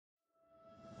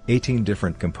18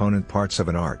 different component parts of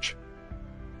an arch.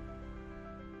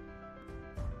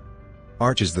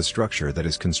 Arch is the structure that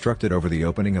is constructed over the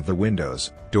opening of the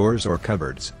windows, doors or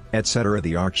cupboards, etc.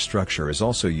 The arch structure is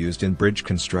also used in bridge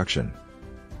construction.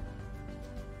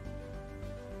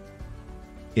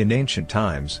 In ancient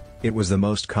times, it was the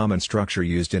most common structure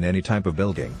used in any type of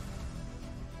building.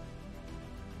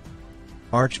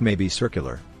 Arch may be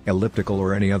circular, elliptical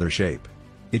or any other shape.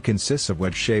 It consists of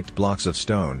wedge-shaped blocks of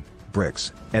stone,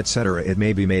 bricks, etc. It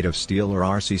may be made of steel or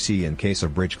RCC in case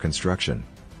of bridge construction.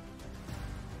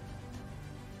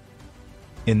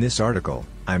 In this article,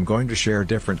 I'm going to share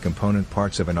different component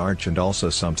parts of an arch and also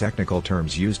some technical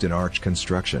terms used in arch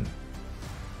construction.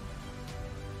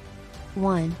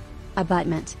 1.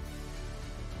 Abutment.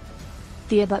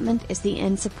 The abutment is the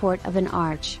end support of an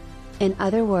arch. In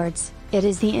other words, it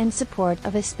is the end support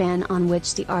of a span on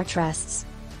which the arch rests.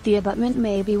 The abutment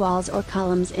may be walls or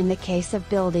columns in the case of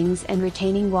buildings and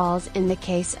retaining walls in the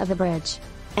case of a bridge.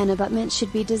 An abutment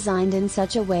should be designed in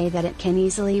such a way that it can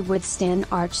easily withstand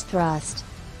arch thrust.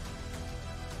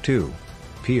 2.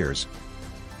 Piers.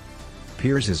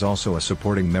 Piers is also a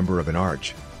supporting member of an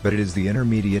arch, but it is the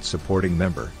intermediate supporting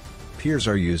member. Piers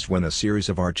are used when a series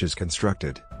of arches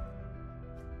constructed.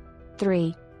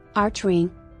 3. Arch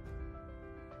ring.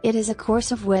 It is a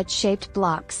course of wedge-shaped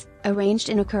blocks, arranged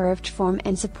in a curved form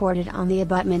and supported on the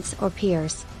abutments or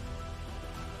piers.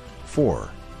 4.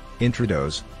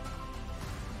 Introdos.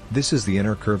 This is the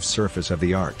inner curved surface of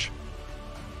the arch.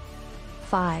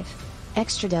 5.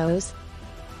 Extrados.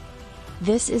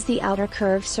 This is the outer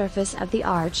curved surface of the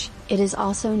arch, it is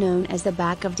also known as the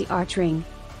back of the arch ring.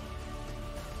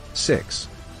 6.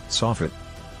 Soffit.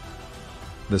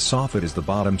 The soffit is the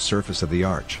bottom surface of the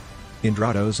arch.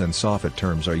 Intrados and soffit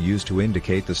terms are used to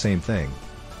indicate the same thing.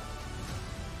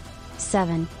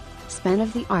 7. Span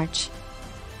of the arch.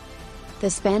 The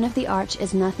span of the arch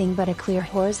is nothing but a clear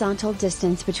horizontal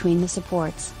distance between the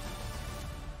supports.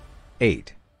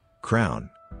 8. Crown.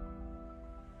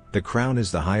 The crown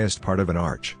is the highest part of an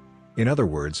arch. In other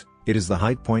words, it is the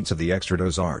height points of the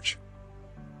extrados arch.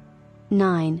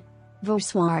 9.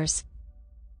 Voussoirs.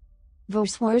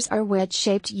 Voussoirs are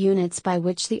wedge-shaped units by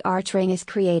which the arch ring is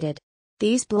created.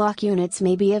 These block units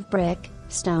may be of brick,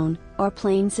 stone, or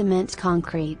plain cement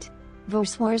concrete.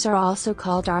 Voussoirs are also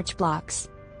called arch blocks.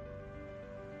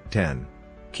 10.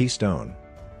 Keystone.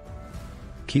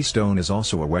 Keystone is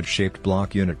also a wedge-shaped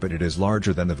block unit, but it is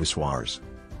larger than the voussoirs.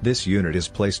 This unit is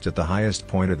placed at the highest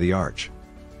point of the arch.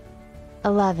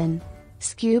 11.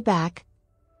 Skew back.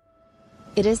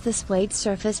 It is the splayed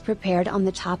surface prepared on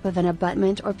the top of an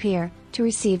abutment or pier, to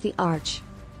receive the arch.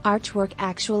 Archwork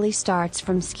actually starts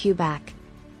from skew back.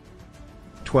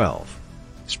 12.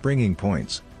 Springing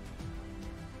points.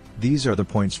 These are the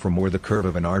points from where the curve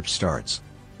of an arch starts.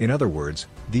 In other words,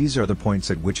 these are the points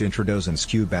at which intrados and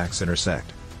skew backs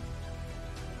intersect.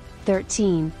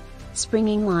 13.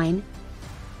 Springing line.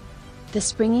 The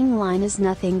springing line is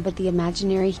nothing but the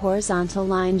imaginary horizontal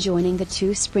line joining the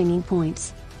two springing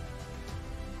points.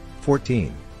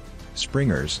 14.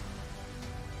 Springers.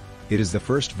 It is the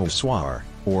first voussoir,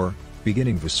 or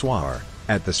beginning voussoir,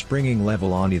 at the springing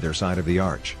level on either side of the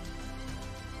arch.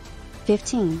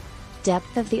 15.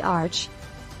 Depth of the arch.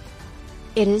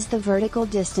 It is the vertical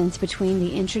distance between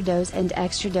the intrados and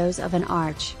extrados of an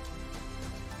arch.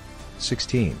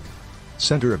 16.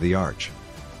 Center of the arch.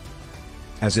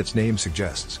 As its name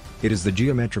suggests, it is the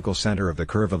geometrical center of the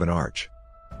curve of an arch.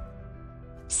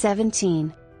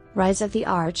 17. Rise of the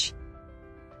arch.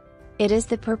 It is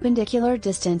the perpendicular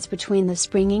distance between the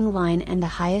springing line and the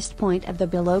highest point of the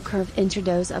below curve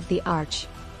intrados of the arch.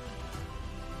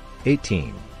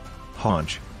 18.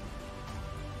 Haunch.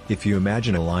 If you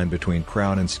imagine a line between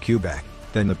crown and skew back,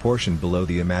 then the portion below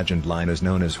the imagined line is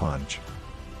known as haunch.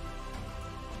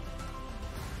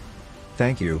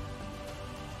 Thank you.